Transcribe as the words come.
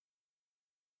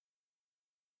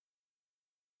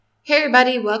Hey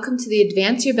everybody, welcome to the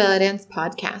Advance Your Belly Dance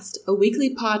podcast, a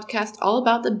weekly podcast all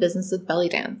about the business of belly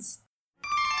dance.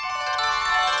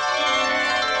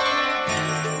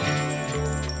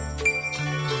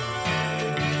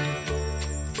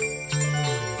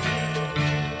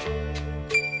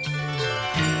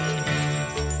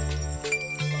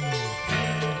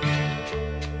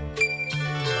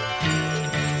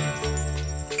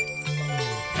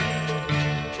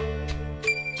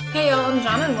 Hey y'all, I'm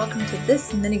Jana and welcome to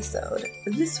this mini-sode.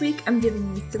 This week I'm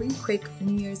giving you 3 quick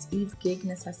New Year's Eve gig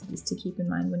necessities to keep in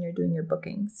mind when you're doing your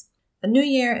bookings. The new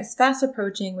year is fast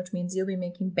approaching, which means you'll be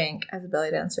making bank as a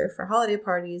belly dancer for holiday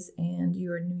parties and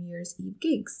your New Year's Eve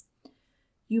gigs.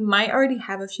 You might already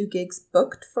have a few gigs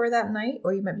booked for that night,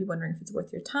 or you might be wondering if it's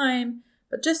worth your time,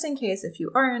 but just in case, if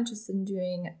you are interested in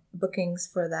doing bookings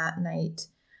for that night,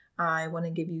 I want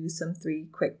to give you some 3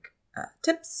 quick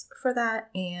tips for that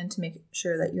and to make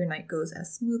sure that your night goes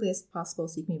as smoothly as possible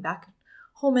so you can be back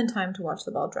home in time to watch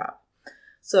the ball drop.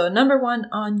 So number 1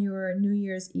 on your New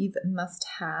Year's Eve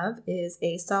must-have is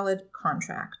a solid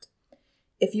contract.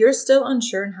 If you're still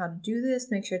unsure on how to do this,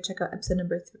 make sure to check out episode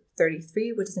number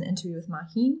 33, which is an interview with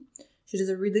Maheen. She does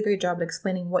a really great job at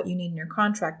explaining what you need in your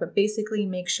contract, but basically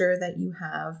make sure that you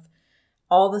have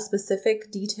all the specific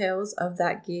details of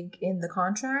that gig in the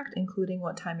contract, including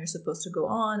what time you're supposed to go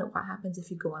on, what happens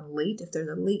if you go on late, if there's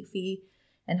a late fee,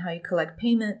 and how you collect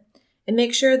payment. And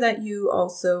make sure that you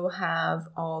also have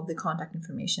all the contact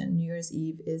information. New Year's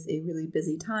Eve is a really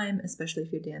busy time, especially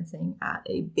if you're dancing at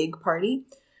a big party.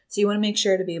 So you want to make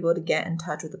sure to be able to get in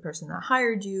touch with the person that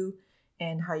hired you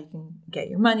and how you can get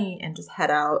your money and just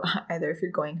head out, either if you're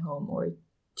going home or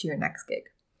to your next gig.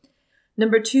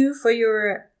 Number 2, for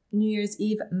your New Year's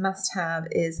Eve must-have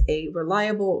is a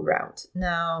reliable route.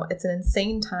 Now, it's an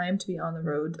insane time to be on the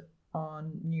road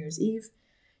on New Year's Eve.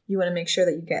 You want to make sure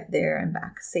that you get there and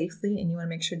back safely, and you want to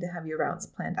make sure to have your routes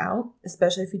planned out,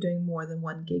 especially if you're doing more than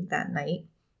one gig that night.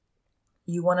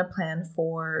 You want to plan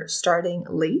for starting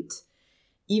late.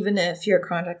 Even if your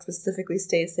contract specifically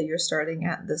states that you're starting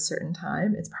at this certain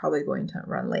time, it's probably going to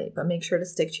run late, but make sure to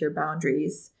stick to your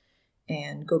boundaries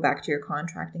and go back to your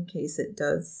contract in case it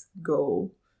does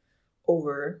go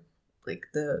over like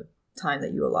the time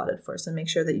that you allotted for. So make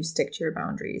sure that you stick to your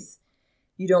boundaries.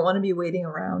 You don't want to be waiting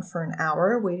around for an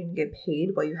hour waiting to get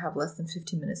paid while you have less than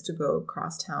 15 minutes to go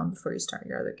across town before you start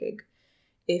your other gig.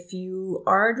 If you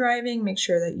are driving, make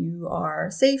sure that you are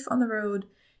safe on the road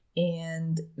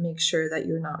and make sure that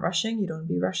you're not rushing. You don't want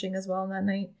to be rushing as well on that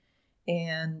night.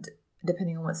 And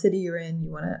depending on what city you're in,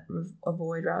 you want to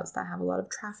avoid routes that have a lot of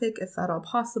traffic if at all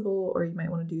possible, or you might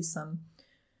want to do some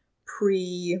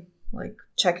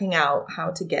checking out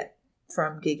how to get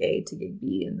from gig A to gig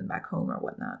B and then back home or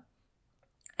whatnot.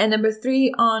 And number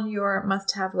 3 on your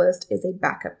must-have list is a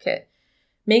backup kit.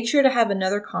 Make sure to have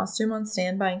another costume on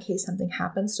standby in case something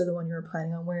happens to the one you were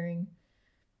planning on wearing,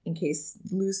 in case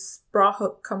loose bra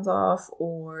hook comes off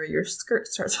or your skirt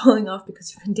starts falling off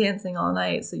because you've been dancing all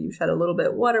night, so you've shed a little bit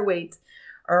of water weight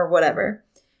or whatever.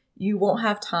 You won't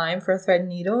have time for a thread and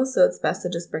needle, so it's best to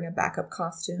just bring a backup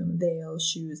costume, veil,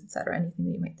 shoes, etc., anything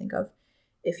that you might think of.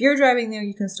 If you're driving there,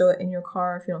 you can stow it in your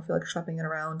car if you don't feel like schlepping it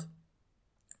around,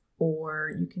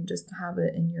 or you can just have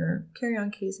it in your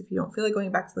carry-on case if you don't feel like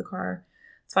going back to the car.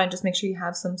 It's fine, just make sure you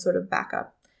have some sort of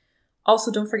backup.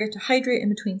 Also, don't forget to hydrate in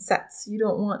between sets. You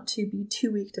don't want to be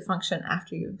too weak to function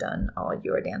after you've done all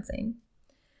your dancing.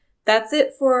 That's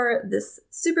it for this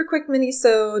super quick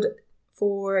mini-sode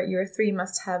for your 3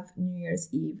 must-have New Year's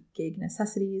Eve gig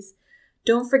necessities.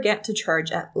 Don't forget to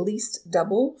charge at least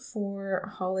double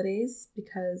for holidays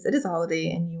because it is a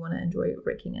holiday and you want to enjoy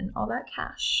raking in all that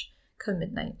cash come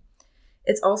midnight.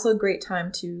 It's also a great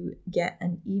time to get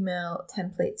an email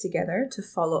template together to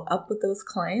follow up with those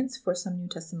clients for some new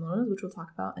testimonials, which we'll talk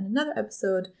about in another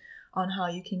episode on how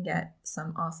you can get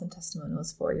some awesome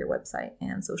testimonials for your website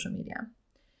and social media.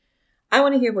 I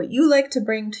want to hear what you like to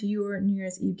bring to your New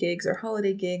Year's Eve gigs or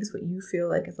holiday gigs, what you feel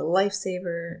like is a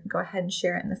lifesaver. Go ahead and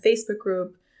share it in the Facebook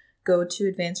group. Go to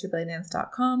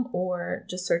advanceyourbellydance.com or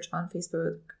just search on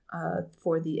Facebook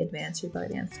for the Advance Your Belly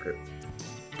Dance group.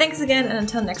 Thanks again, and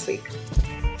until next week.